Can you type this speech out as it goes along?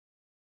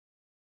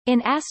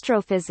In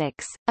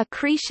astrophysics,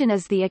 accretion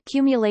is the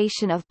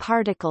accumulation of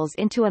particles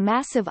into a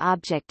massive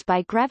object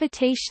by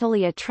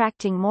gravitationally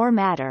attracting more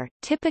matter,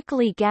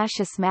 typically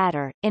gaseous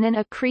matter, in an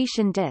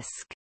accretion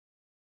disk.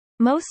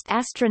 Most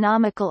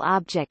astronomical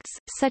objects,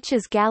 such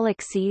as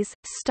galaxies,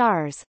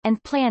 stars,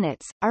 and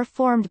planets, are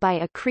formed by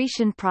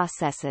accretion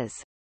processes.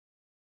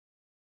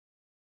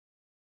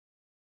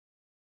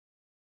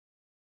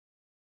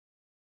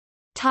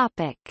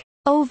 Topic.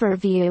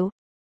 Overview.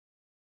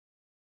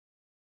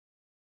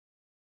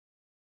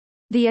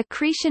 The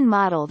accretion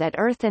model that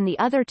Earth and the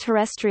other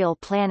terrestrial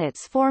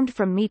planets formed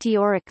from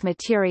meteoric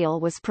material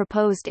was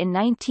proposed in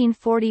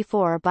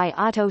 1944 by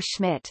Otto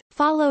Schmidt,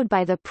 followed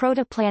by the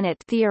protoplanet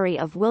theory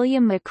of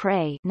William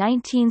McRae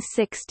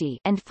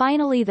 1960, and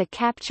finally the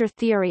capture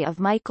theory of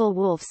Michael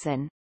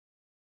Wolfson.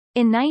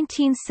 In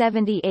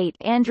 1978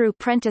 Andrew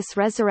Prentice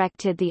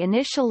resurrected the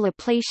initial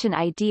Laplacian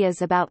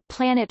ideas about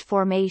planet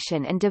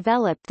formation and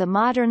developed the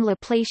modern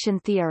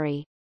Laplacian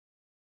theory.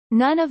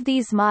 None of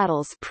these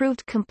models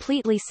proved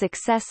completely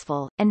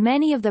successful, and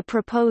many of the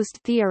proposed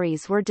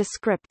theories were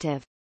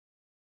descriptive.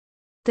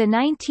 The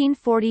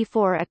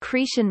 1944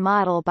 accretion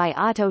model by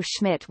Otto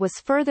Schmidt was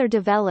further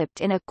developed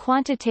in a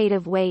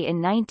quantitative way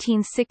in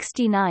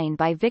 1969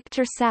 by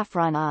Viktor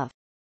Safronov.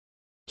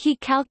 He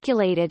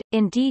calculated,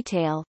 in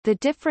detail, the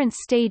different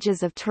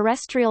stages of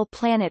terrestrial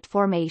planet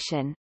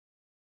formation.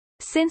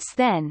 Since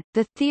then,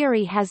 the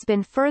theory has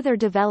been further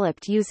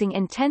developed using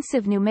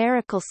intensive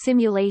numerical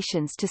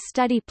simulations to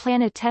study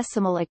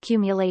planetesimal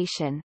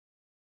accumulation.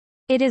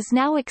 It is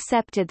now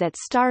accepted that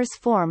stars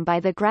form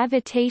by the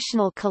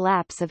gravitational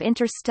collapse of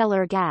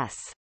interstellar gas.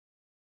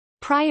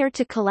 Prior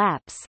to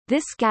collapse,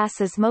 this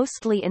gas is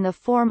mostly in the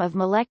form of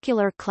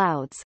molecular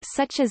clouds,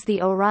 such as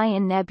the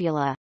Orion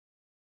Nebula.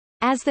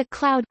 As the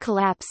cloud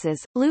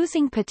collapses,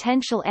 losing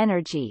potential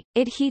energy,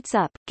 it heats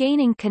up,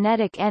 gaining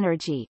kinetic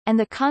energy, and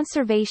the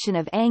conservation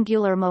of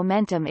angular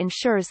momentum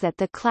ensures that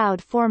the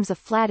cloud forms a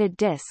flatted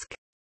disk.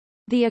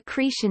 The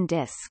accretion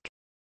disk.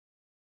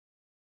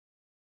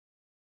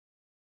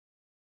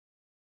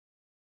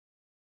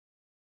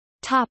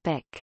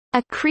 Topic: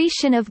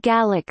 Accretion of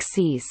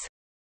galaxies.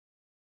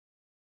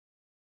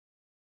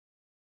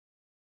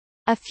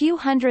 A few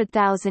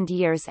 100,000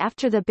 years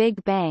after the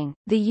Big Bang,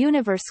 the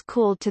universe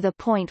cooled to the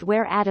point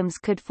where atoms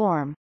could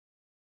form.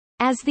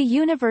 As the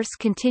universe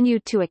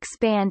continued to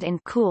expand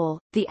and cool,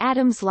 the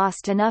atoms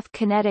lost enough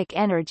kinetic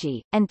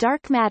energy, and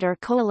dark matter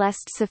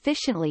coalesced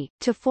sufficiently,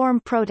 to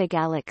form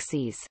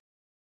protogalaxies.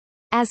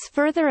 As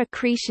further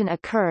accretion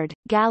occurred,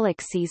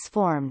 galaxies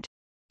formed.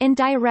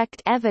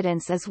 Indirect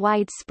evidence is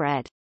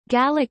widespread.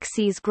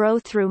 Galaxies grow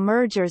through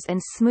mergers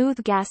and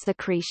smooth gas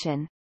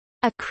accretion.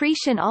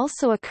 Accretion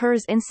also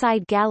occurs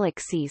inside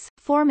galaxies,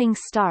 forming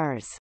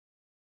stars.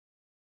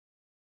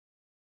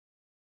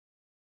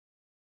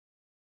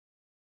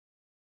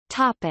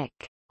 Topic: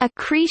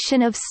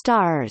 Accretion of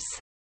stars.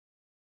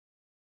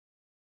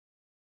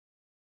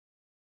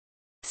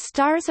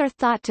 Stars are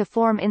thought to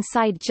form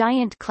inside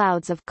giant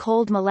clouds of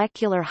cold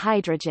molecular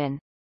hydrogen.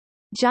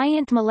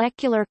 Giant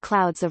molecular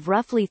clouds of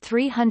roughly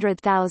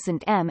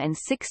 300,000 m and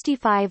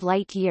 65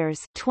 light-years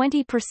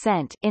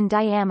 (20%) in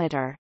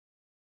diameter.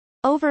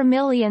 Over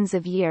millions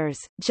of years,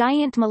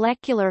 giant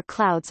molecular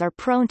clouds are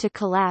prone to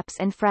collapse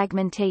and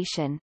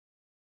fragmentation.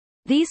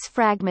 These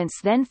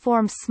fragments then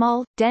form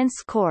small,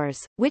 dense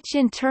cores, which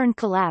in turn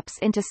collapse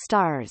into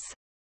stars.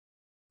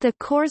 The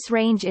cores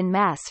range in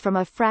mass from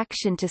a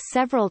fraction to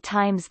several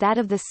times that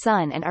of the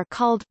Sun and are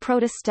called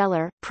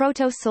protostellar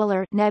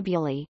protosolar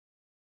nebulae.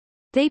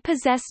 They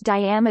possess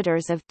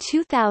diameters of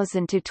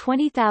 2,000 to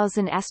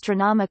 20,000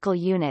 astronomical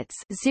units,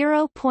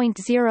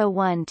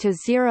 0.01 to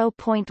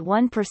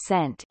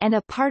 0.1%, and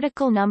a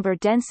particle number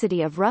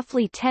density of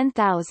roughly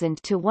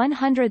 10,000 to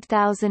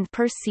 100,000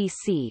 per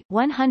cc,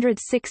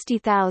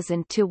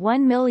 160,000 to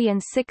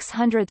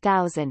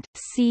 1,600,000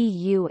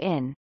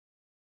 cu/in.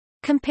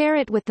 Compare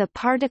it with the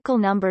particle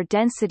number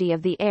density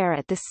of the air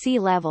at the sea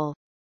level.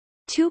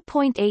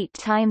 2.8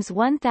 times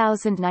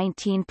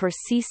 1019 per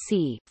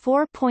cc,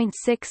 4.6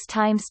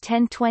 times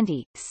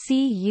 1020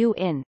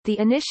 cu/in. The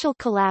initial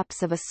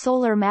collapse of a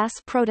solar mass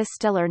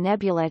protostellar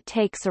nebula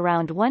takes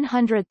around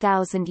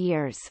 100,000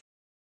 years.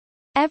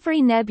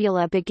 Every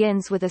nebula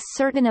begins with a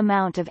certain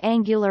amount of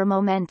angular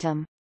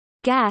momentum.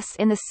 Gas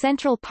in the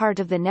central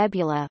part of the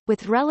nebula,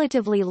 with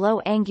relatively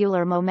low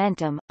angular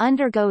momentum,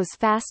 undergoes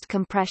fast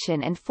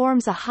compression and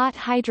forms a hot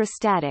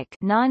hydrostatic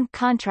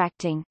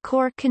non-contracting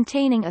core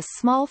containing a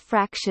small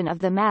fraction of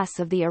the mass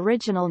of the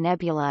original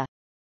nebula.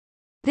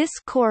 This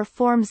core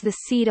forms the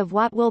seed of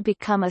what will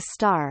become a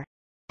star.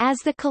 As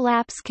the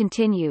collapse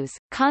continues,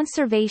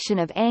 conservation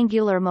of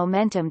angular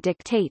momentum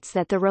dictates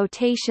that the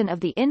rotation of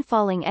the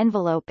infalling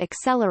envelope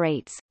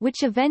accelerates,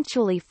 which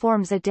eventually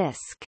forms a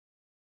disk.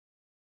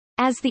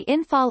 As the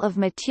infall of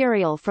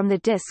material from the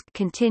disk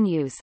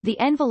continues, the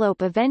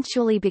envelope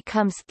eventually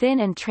becomes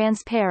thin and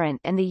transparent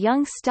and the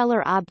young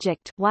stellar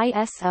object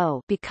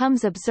YSO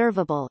becomes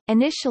observable,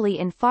 initially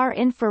in far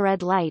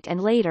infrared light and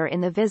later in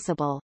the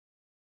visible.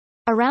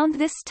 Around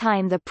this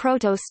time the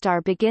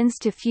protostar begins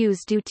to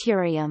fuse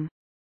deuterium.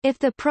 If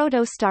the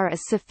protostar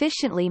is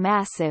sufficiently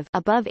massive,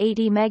 above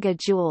 80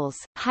 megajoules,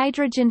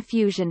 hydrogen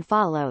fusion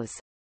follows.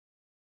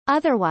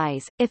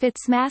 Otherwise, if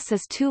its mass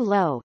is too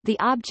low, the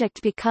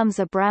object becomes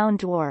a brown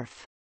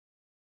dwarf.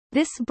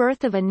 This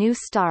birth of a new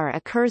star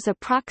occurs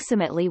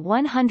approximately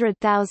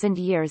 100,000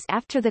 years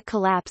after the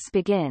collapse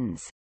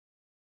begins.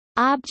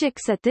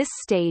 Objects at this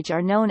stage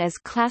are known as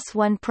Class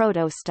I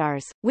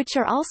protostars, which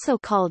are also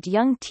called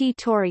young T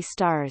Tauri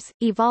stars,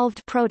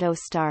 evolved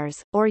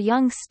protostars, or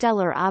young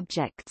stellar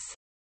objects.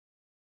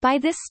 By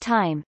this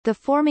time, the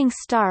forming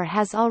star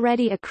has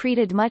already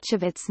accreted much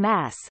of its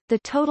mass. The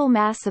total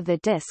mass of the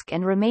disk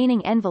and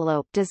remaining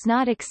envelope does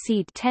not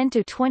exceed 10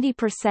 to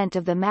 20%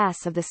 of the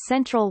mass of the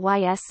central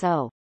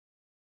YSO.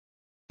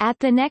 At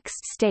the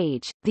next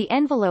stage, the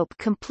envelope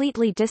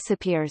completely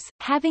disappears,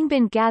 having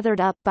been gathered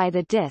up by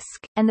the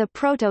disk, and the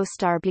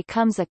protostar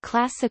becomes a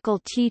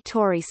classical T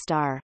Tauri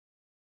star.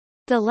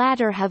 The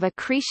latter have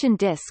accretion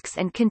disks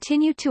and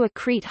continue to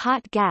accrete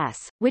hot gas,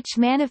 which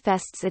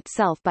manifests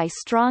itself by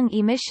strong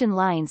emission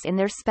lines in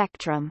their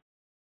spectrum.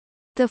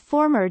 The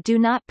former do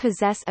not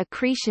possess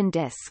accretion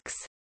disks.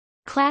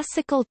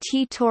 Classical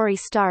T Tauri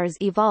stars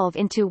evolve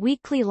into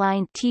weakly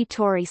lined T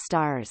Tauri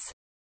stars.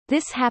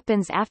 This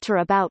happens after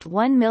about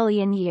 1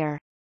 million years.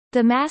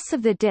 The mass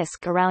of the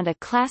disk around a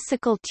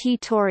classical T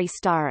Tauri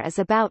star is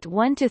about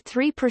 1 to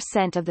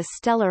 3% of the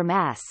stellar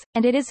mass,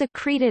 and it is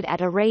accreted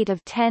at a rate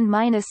of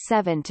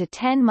 10⁻⁷ to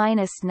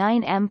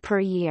 10⁻⁹ m per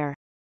year.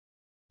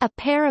 A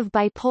pair of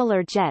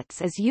bipolar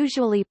jets is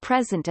usually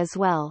present as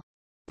well.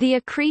 The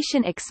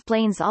accretion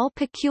explains all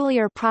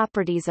peculiar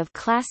properties of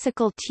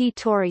classical T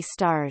Tauri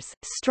stars: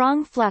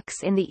 strong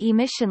flux in the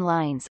emission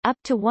lines up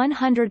to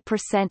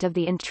 100% of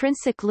the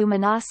intrinsic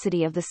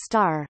luminosity of the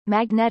star,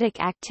 magnetic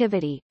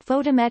activity,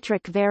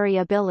 photometric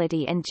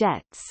variability and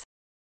jets.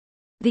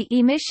 The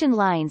emission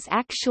lines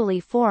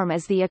actually form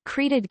as the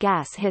accreted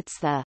gas hits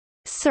the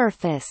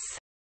surface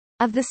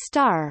of the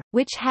star,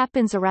 which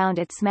happens around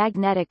its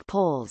magnetic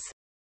poles.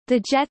 The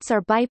jets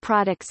are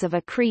byproducts of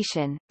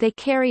accretion, they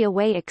carry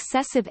away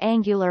excessive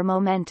angular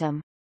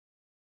momentum.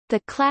 The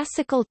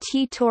classical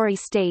T Tauri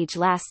stage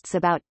lasts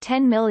about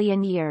 10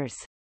 million years.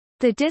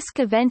 The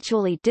disk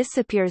eventually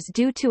disappears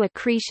due to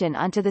accretion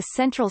onto the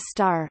central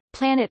star,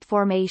 planet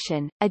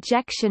formation,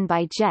 ejection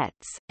by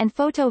jets, and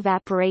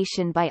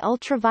photoevaporation by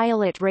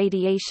ultraviolet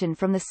radiation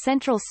from the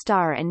central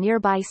star and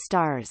nearby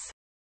stars.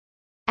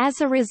 As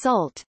a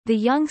result, the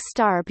young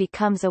star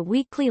becomes a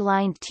weakly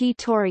lined T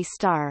Tauri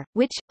star,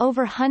 which,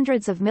 over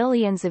hundreds of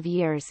millions of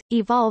years,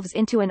 evolves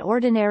into an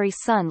ordinary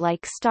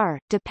Sun-like star,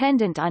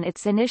 dependent on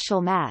its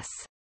initial mass.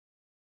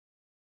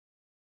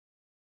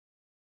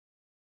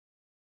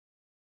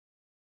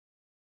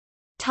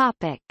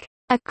 Topic: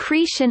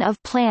 Accretion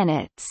of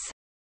planets.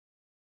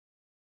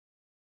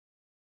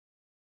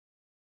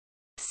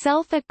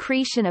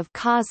 Self-accretion of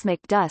cosmic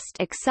dust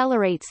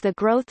accelerates the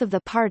growth of the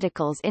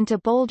particles into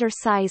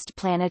boulder-sized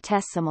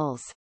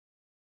planetesimals.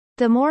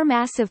 The more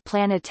massive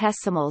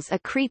planetesimals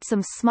accrete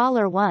some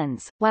smaller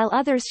ones, while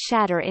others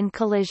shatter in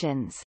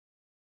collisions.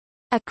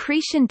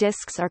 Accretion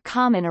disks are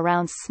common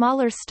around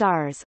smaller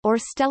stars, or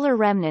stellar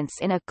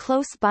remnants in a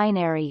close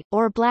binary,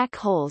 or black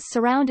holes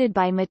surrounded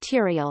by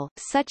material,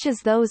 such as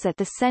those at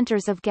the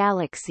centers of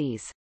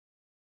galaxies.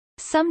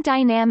 Some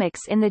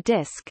dynamics in the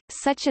disk,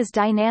 such as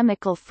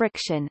dynamical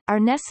friction, are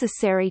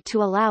necessary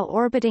to allow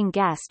orbiting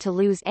gas to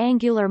lose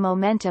angular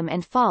momentum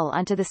and fall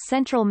onto the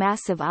central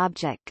massive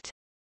object.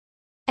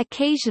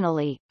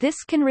 Occasionally,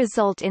 this can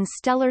result in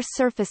stellar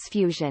surface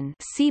fusion,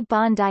 see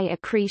Bondi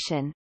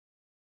accretion.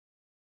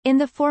 In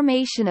the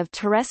formation of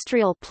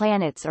terrestrial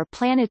planets or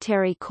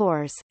planetary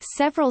cores,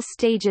 several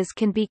stages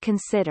can be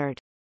considered.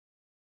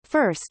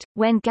 First,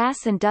 when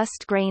gas and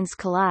dust grains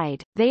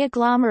collide, they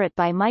agglomerate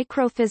by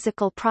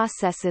microphysical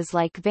processes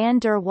like van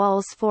der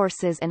Waals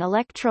forces and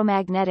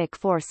electromagnetic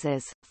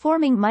forces,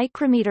 forming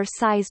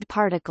micrometer-sized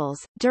particles.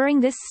 During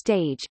this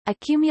stage,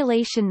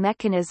 accumulation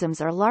mechanisms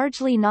are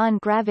largely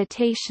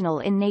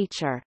non-gravitational in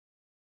nature.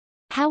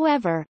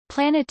 However,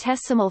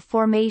 planetesimal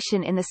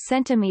formation in the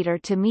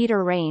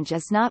centimeter-to-meter range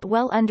is not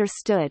well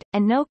understood,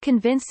 and no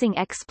convincing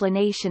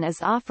explanation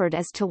is offered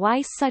as to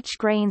why such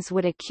grains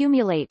would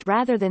accumulate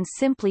rather than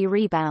simply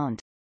rebound.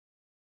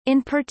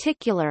 In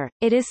particular,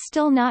 it is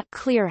still not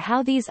clear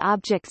how these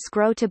objects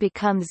grow to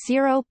become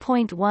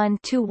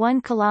 0.1 to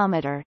 1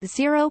 kilometer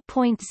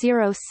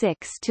 (0.06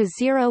 to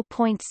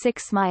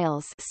 0.6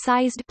 miles)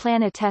 sized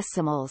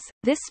planetesimals.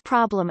 This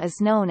problem is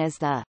known as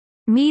the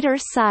meter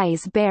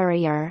size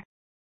barrier.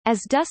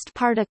 As dust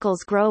particles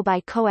grow by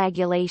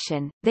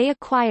coagulation, they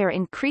acquire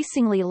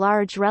increasingly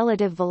large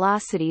relative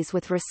velocities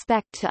with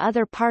respect to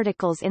other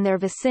particles in their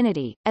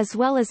vicinity, as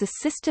well as a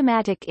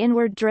systematic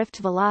inward drift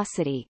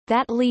velocity,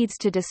 that leads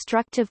to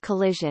destructive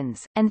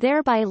collisions, and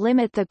thereby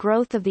limit the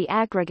growth of the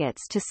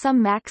aggregates to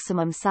some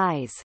maximum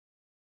size.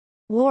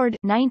 Ward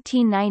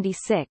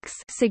 1996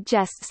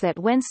 suggests that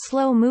when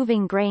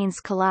slow-moving grains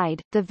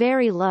collide, the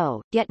very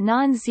low, yet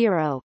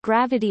non-zero,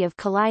 gravity of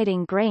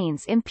colliding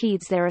grains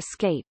impedes their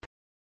escape.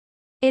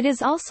 It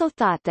is also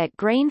thought that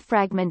grain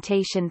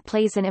fragmentation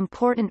plays an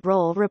important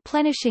role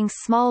replenishing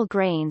small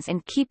grains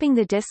and keeping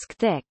the disk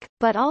thick,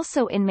 but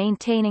also in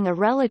maintaining a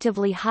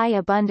relatively high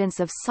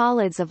abundance of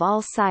solids of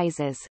all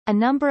sizes. A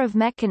number of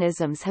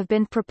mechanisms have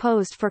been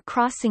proposed for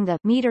crossing the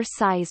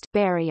meter-sized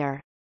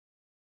barrier.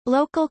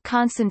 Local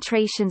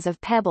concentrations of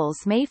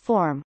pebbles may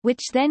form,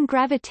 which then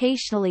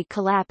gravitationally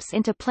collapse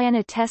into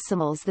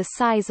planetesimals the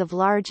size of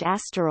large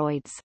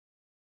asteroids.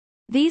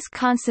 These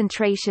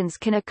concentrations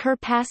can occur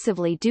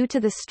passively due to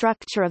the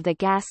structure of the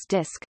gas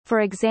disk, for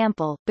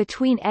example,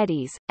 between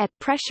eddies, at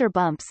pressure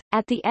bumps,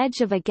 at the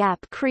edge of a gap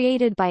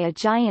created by a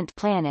giant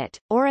planet,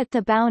 or at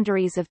the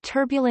boundaries of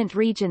turbulent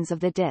regions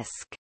of the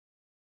disk.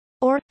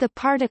 Or, the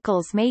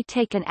particles may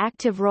take an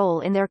active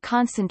role in their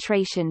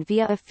concentration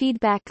via a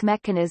feedback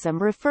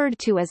mechanism referred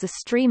to as a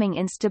streaming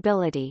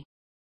instability.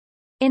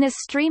 In a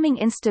streaming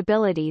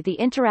instability, the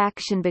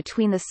interaction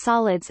between the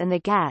solids and the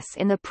gas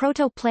in the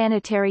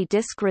protoplanetary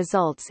disk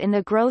results in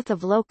the growth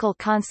of local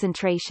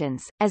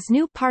concentrations, as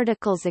new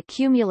particles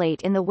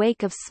accumulate in the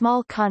wake of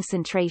small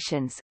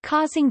concentrations,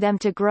 causing them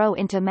to grow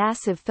into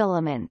massive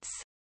filaments.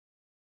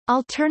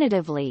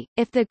 Alternatively,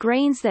 if the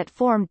grains that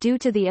form due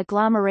to the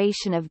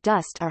agglomeration of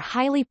dust are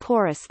highly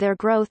porous, their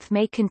growth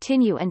may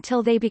continue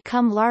until they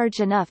become large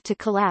enough to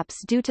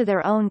collapse due to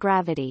their own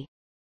gravity.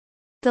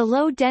 The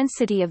low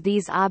density of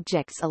these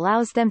objects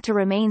allows them to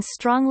remain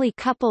strongly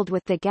coupled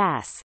with the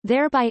gas,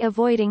 thereby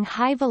avoiding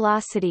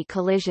high-velocity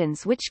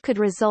collisions which could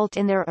result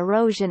in their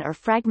erosion or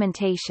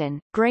fragmentation.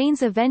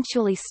 Grains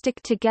eventually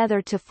stick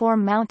together to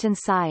form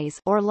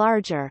mountain-size or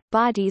larger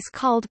bodies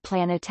called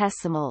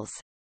planetesimals.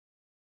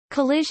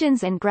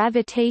 Collisions and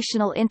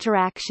gravitational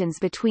interactions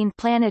between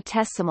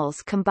planetesimals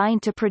combine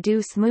to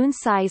produce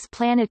moon-size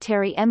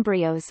planetary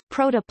embryos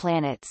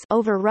protoplanets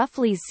over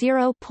roughly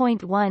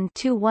 0.1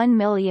 to 1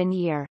 million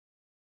year.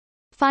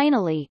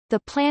 Finally, the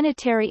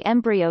planetary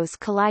embryos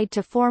collide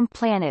to form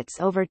planets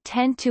over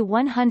 10 to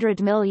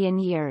 100 million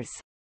years.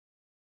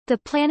 The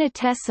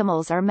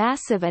planetesimals are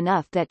massive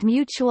enough that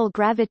mutual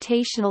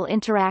gravitational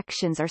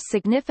interactions are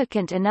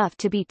significant enough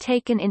to be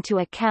taken into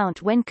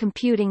account when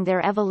computing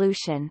their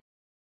evolution.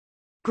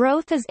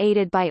 Growth is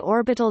aided by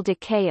orbital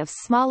decay of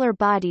smaller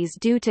bodies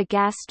due to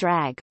gas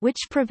drag,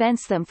 which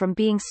prevents them from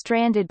being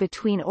stranded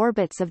between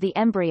orbits of the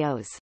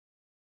embryos.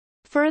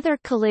 Further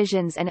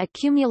collisions and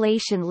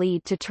accumulation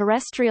lead to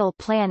terrestrial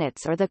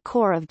planets or the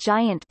core of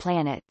giant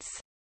planets.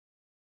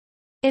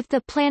 If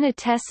the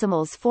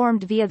planetesimals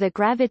formed via the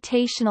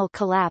gravitational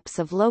collapse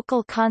of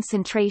local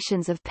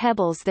concentrations of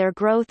pebbles, their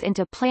growth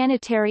into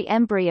planetary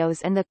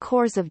embryos and the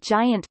cores of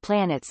giant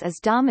planets is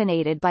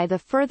dominated by the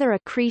further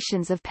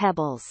accretions of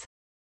pebbles.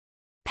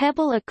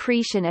 Pebble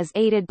accretion is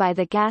aided by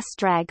the gas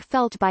drag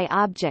felt by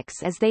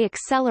objects as they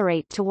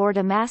accelerate toward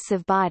a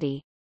massive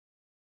body.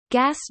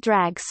 Gas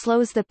drag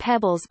slows the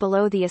pebbles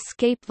below the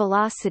escape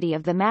velocity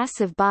of the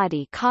massive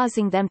body,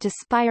 causing them to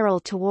spiral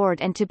toward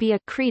and to be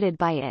accreted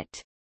by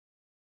it.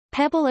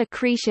 Pebble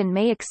accretion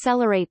may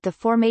accelerate the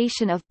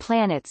formation of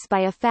planets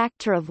by a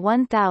factor of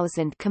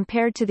 1,000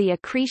 compared to the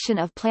accretion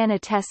of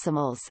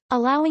planetesimals,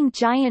 allowing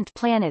giant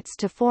planets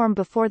to form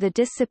before the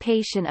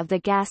dissipation of the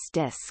gas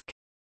disk.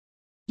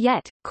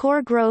 Yet,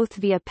 core growth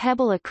via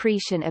pebble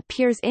accretion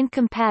appears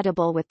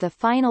incompatible with the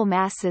final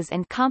masses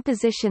and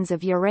compositions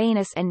of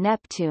Uranus and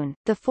Neptune.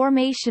 The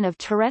formation of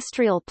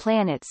terrestrial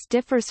planets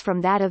differs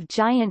from that of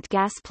giant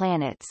gas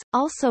planets,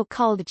 also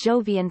called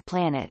Jovian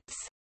planets.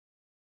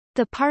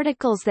 The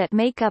particles that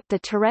make up the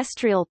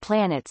terrestrial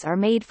planets are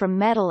made from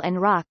metal and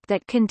rock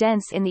that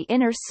condense in the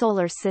inner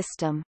solar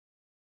system.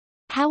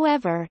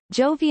 However,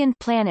 Jovian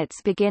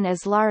planets begin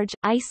as large,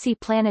 icy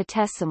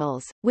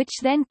planetesimals, which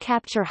then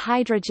capture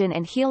hydrogen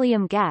and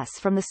helium gas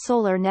from the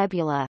solar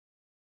nebula.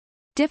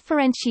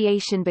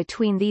 Differentiation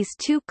between these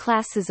two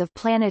classes of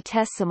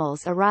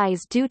planetesimals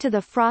arise due to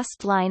the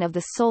frost line of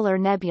the solar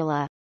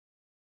nebula.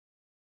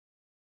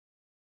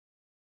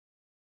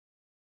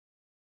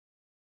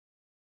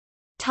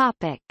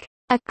 Topic: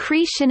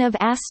 Accretion of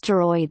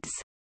asteroids.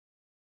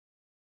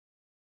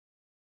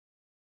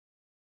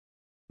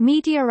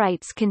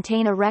 Meteorites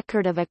contain a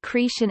record of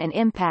accretion and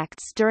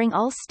impacts during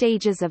all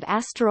stages of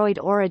asteroid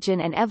origin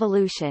and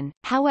evolution.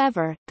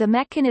 However, the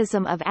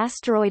mechanism of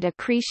asteroid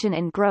accretion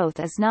and growth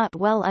is not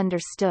well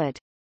understood.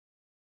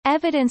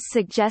 Evidence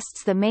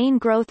suggests the main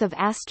growth of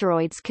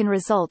asteroids can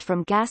result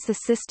from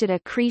gas-assisted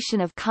accretion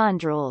of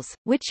chondrules,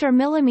 which are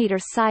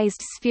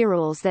millimeter-sized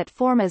spherules that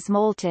form as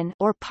molten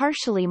or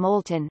partially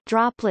molten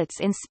droplets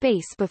in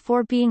space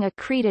before being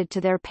accreted to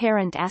their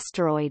parent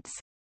asteroids.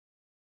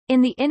 In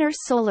the inner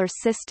solar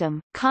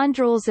system,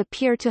 chondrules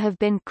appear to have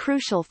been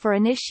crucial for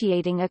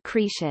initiating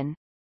accretion.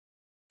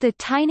 The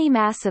tiny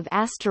mass of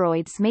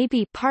asteroids may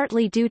be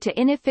partly due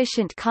to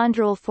inefficient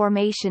chondrule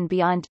formation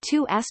beyond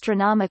 2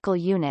 astronomical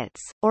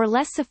units, or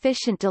less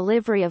efficient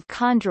delivery of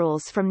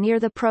chondrules from near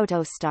the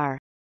protostar.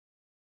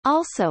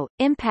 Also,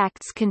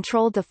 impacts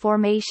controlled the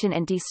formation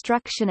and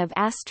destruction of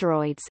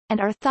asteroids,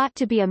 and are thought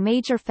to be a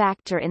major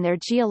factor in their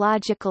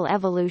geological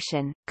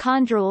evolution.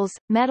 Chondrules,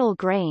 metal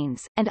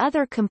grains, and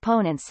other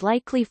components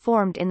likely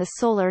formed in the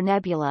solar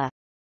nebula.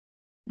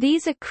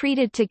 These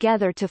accreted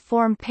together to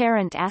form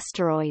parent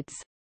asteroids.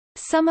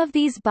 Some of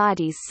these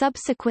bodies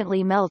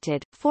subsequently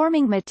melted,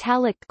 forming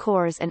metallic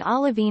cores and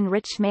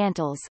olivine-rich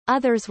mantles,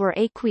 others were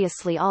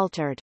aqueously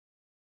altered.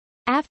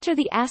 After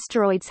the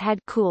asteroids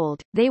had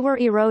cooled, they were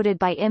eroded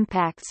by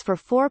impacts for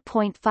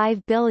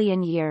 4.5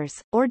 billion years,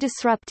 or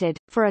disrupted.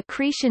 For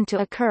accretion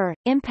to occur,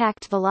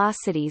 impact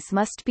velocities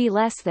must be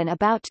less than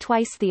about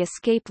twice the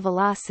escape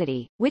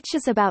velocity, which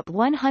is about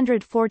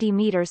 140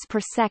 meters per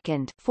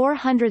second,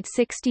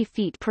 460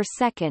 feet per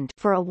second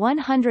for a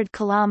 100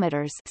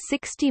 kilometers,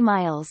 60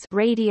 miles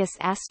radius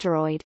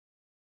asteroid.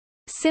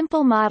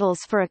 Simple models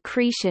for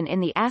accretion in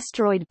the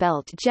asteroid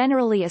belt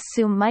generally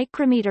assume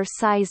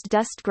micrometer-sized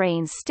dust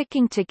grains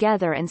sticking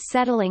together and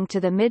settling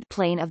to the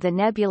midplane of the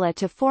nebula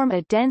to form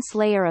a dense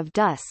layer of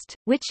dust,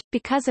 which,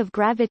 because of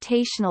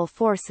gravitational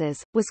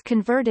forces, was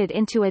converted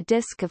into a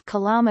disk of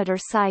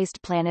kilometer-sized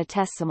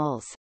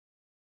planetesimals.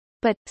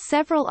 But,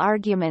 several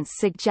arguments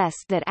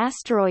suggest that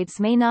asteroids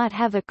may not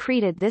have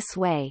accreted this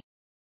way.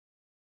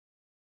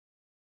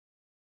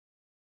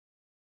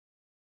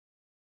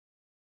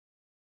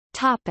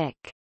 Topic: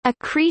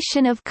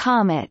 Accretion of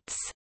comets.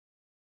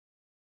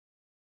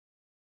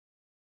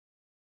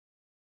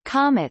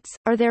 Comets,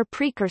 or their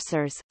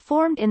precursors,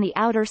 formed in the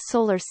outer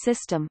solar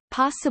system,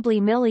 possibly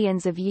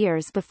millions of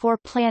years before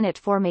planet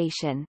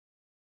formation.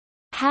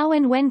 How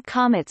and when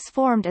comets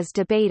formed is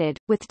debated,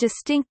 with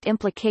distinct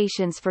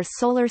implications for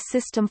solar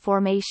system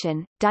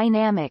formation,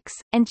 dynamics,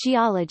 and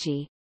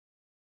geology.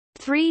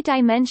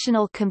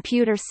 Three-dimensional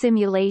computer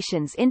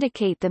simulations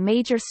indicate the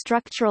major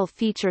structural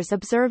features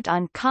observed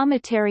on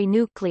cometary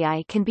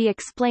nuclei can be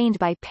explained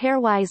by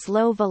pairwise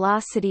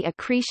low-velocity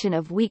accretion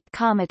of weak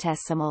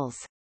cometesimals.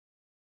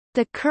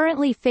 The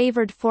currently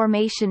favored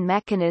formation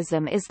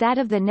mechanism is that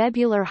of the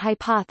nebular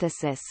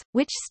hypothesis,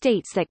 which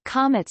states that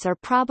comets are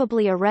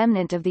probably a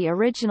remnant of the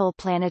original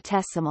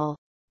planetesimal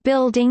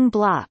building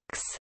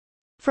blocks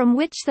from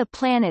which the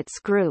planets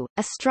grew.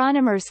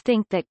 Astronomers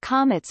think that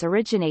comets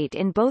originate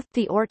in both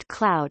the Oort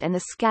cloud and the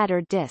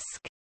scattered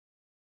disk.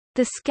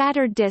 The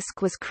scattered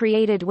disk was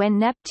created when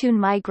Neptune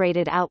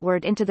migrated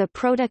outward into the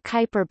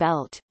Proto-Kuiper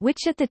belt,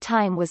 which at the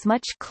time was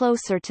much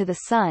closer to the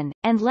Sun,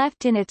 and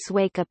left in its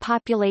wake a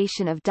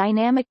population of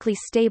dynamically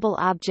stable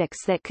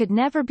objects that could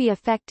never be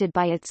affected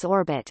by its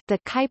orbit, the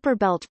Kuiper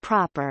belt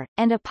proper,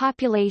 and a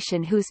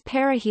population whose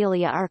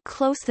perihelia are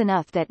close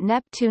enough that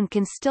Neptune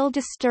can still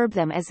disturb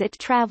them as it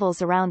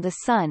travels around the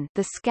Sun,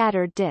 the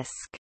scattered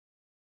disk.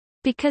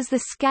 Because the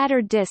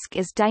scattered disk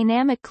is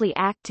dynamically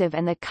active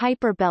and the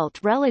Kuiper belt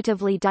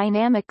relatively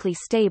dynamically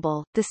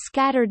stable, the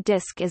scattered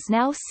disk is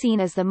now seen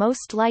as the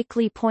most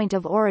likely point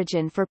of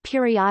origin for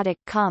periodic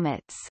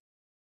comets.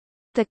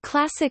 The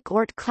classic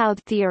Oort cloud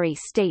theory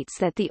states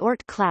that the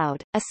Oort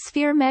cloud, a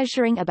sphere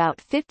measuring about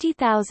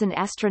 50,000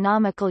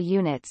 astronomical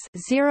units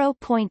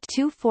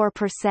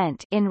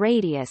 (0.24%) in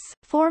radius,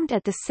 formed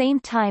at the same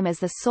time as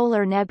the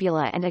solar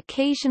nebula and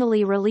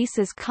occasionally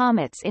releases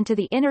comets into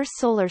the inner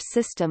solar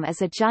system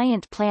as a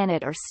giant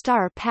planet or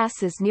star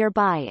passes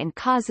nearby and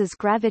causes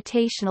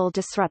gravitational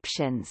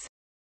disruptions.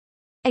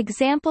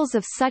 Examples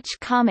of such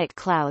comet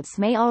clouds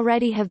may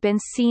already have been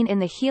seen in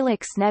the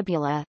Helix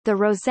Nebula. The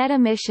Rosetta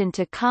mission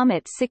to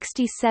Comet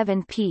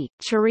 67P,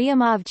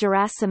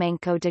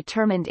 Churyumov-Gerasimenko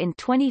determined in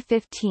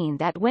 2015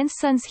 that when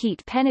Sun's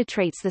heat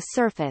penetrates the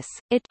surface,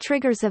 it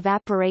triggers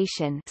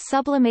evaporation,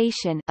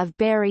 sublimation of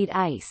buried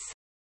ice.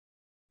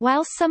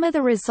 While some of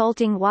the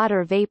resulting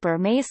water vapor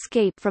may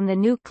escape from the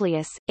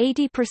nucleus,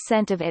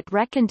 80% of it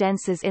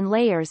recondenses in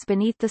layers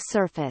beneath the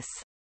surface.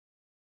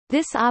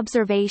 This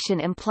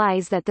observation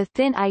implies that the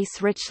thin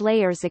ice-rich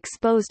layers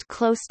exposed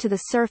close to the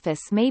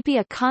surface may be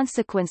a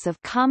consequence of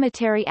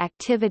cometary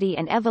activity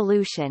and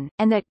evolution,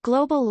 and that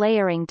global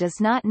layering does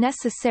not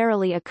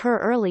necessarily occur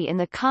early in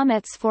the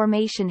comet's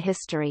formation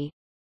history.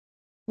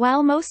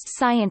 While most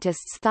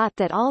scientists thought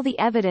that all the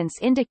evidence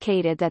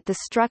indicated that the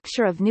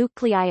structure of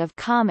nuclei of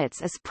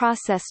comets is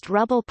processed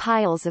rubble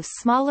piles of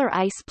smaller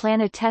ice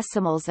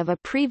planetesimals of a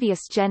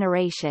previous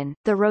generation,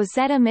 the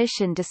Rosetta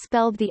mission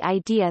dispelled the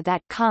idea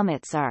that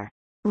comets are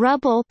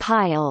rubble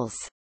piles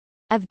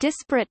of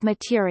disparate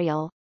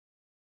material.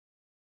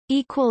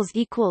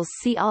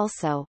 See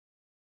also